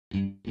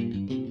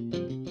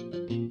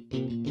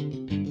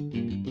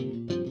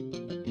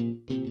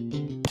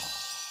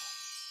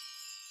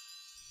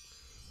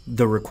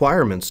The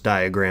requirements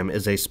diagram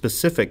is a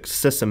specific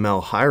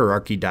SysML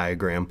hierarchy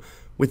diagram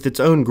with its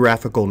own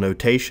graphical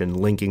notation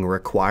linking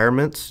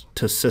requirements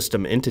to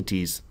system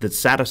entities that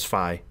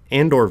satisfy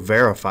and/or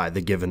verify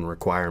the given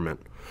requirement.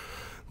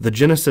 The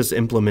GENESYS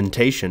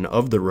implementation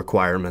of the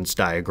requirements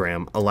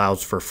diagram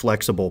allows for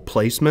flexible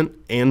placement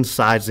and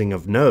sizing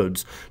of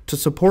nodes to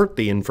support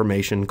the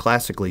information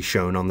classically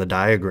shown on the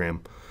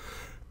diagram.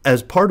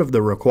 As part of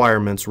the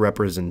requirements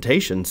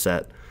representation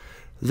set,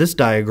 this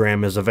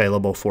diagram is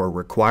available for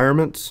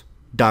requirements,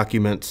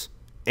 documents,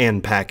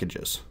 and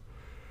packages.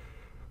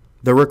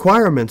 The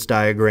requirements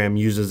diagram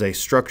uses a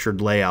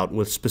structured layout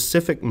with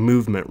specific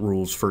movement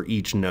rules for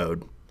each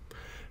node.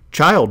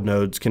 Child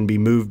nodes can be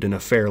moved in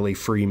a fairly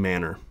free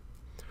manner.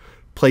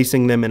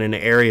 Placing them in an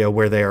area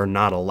where they are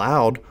not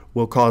allowed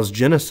will cause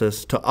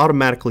GENESYS to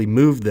automatically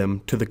move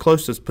them to the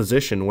closest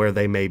position where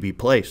they may be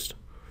placed.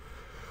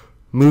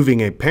 Moving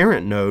a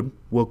parent node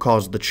will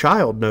cause the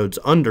child nodes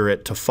under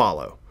it to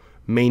follow,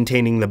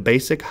 maintaining the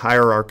basic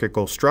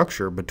hierarchical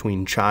structure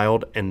between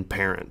child and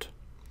parent.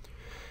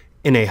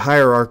 In a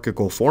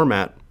hierarchical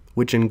format,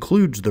 which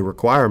includes the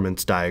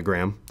requirements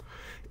diagram,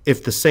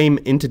 if the same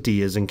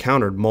entity is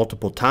encountered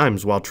multiple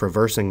times while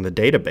traversing the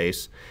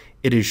database,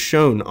 it is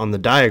shown on the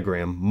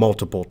diagram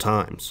multiple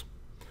times.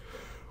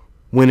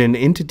 When an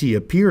entity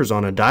appears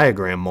on a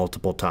diagram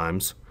multiple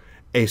times,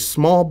 a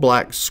small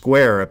black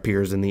square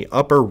appears in the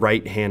upper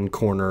right-hand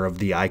corner of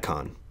the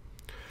icon.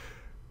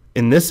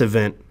 In this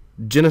event,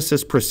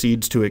 GENESYS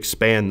proceeds to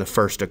expand the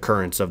first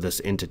occurrence of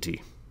this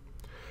entity.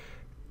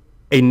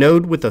 A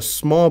node with a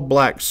small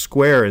black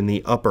square in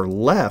the upper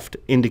left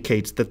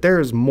indicates that there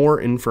is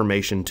more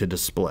information to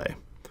display.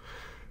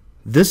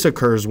 This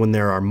occurs when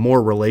there are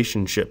more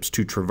relationships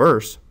to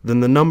traverse than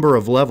the number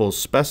of levels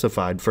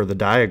specified for the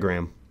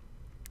diagram.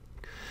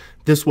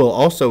 This will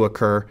also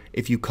occur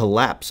if you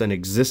collapse an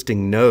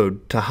existing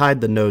node to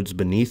hide the nodes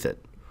beneath it.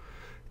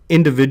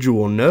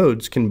 Individual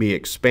nodes can be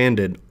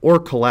expanded or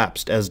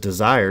collapsed as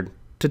desired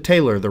to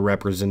tailor the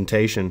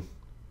representation.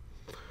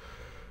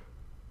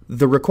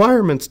 The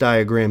requirements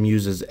diagram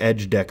uses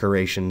edge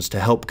decorations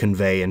to help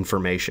convey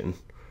information.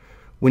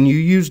 When you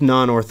use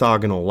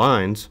non-orthogonal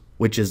lines,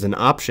 which is an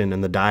option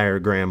in the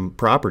diagram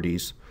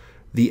properties,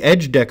 the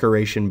edge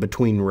decoration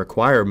between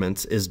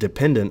requirements is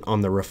dependent on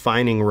the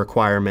refining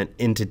requirement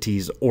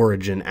entity's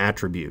origin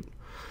attribute.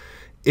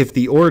 If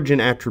the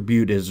origin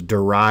attribute is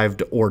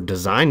derived or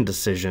design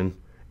decision,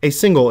 a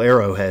single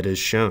arrowhead is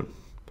shown.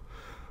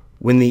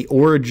 When the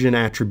origin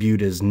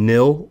attribute is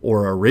nil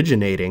or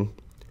originating,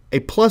 a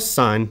plus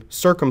sign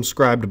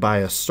circumscribed by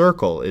a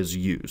circle is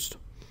used.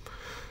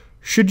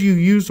 Should you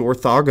use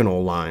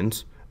orthogonal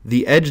lines,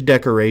 the edge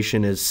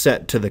decoration is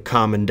set to the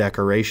common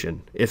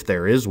decoration, if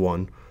there is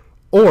one,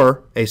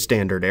 or a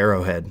standard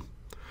arrowhead.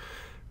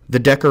 The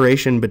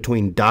decoration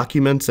between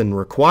documents and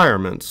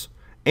requirements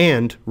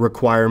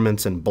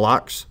and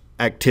blocks,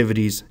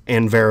 activities,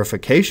 and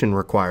verification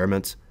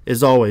requirements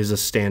is always a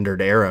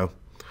standard arrow.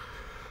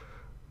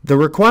 The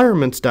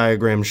requirements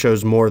diagram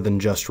shows more than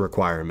just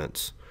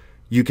requirements.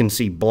 You can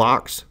see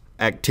blocks,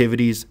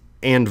 activities,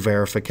 and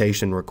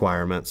verification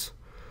requirements.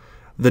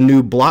 The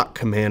new block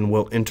command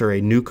will enter a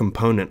new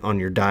component on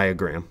your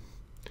diagram.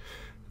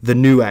 The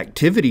new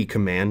activity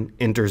command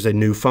enters a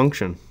new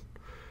function.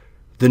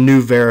 The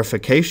new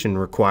verification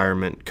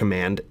requirement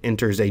command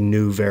enters a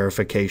new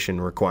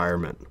verification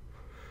requirement.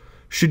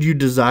 Should you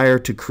desire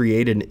to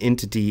create an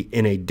entity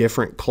in a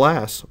different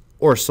class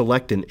or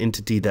select an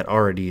entity that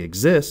already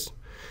exists,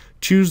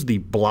 choose the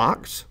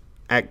blocks,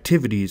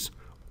 activities,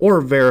 or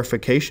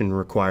verification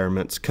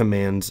requirements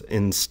commands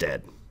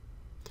instead.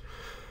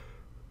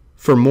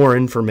 For more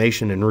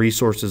information and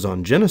resources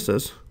on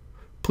GENESYS,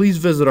 please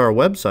visit our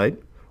website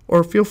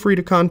or feel free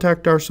to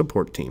contact our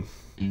support team.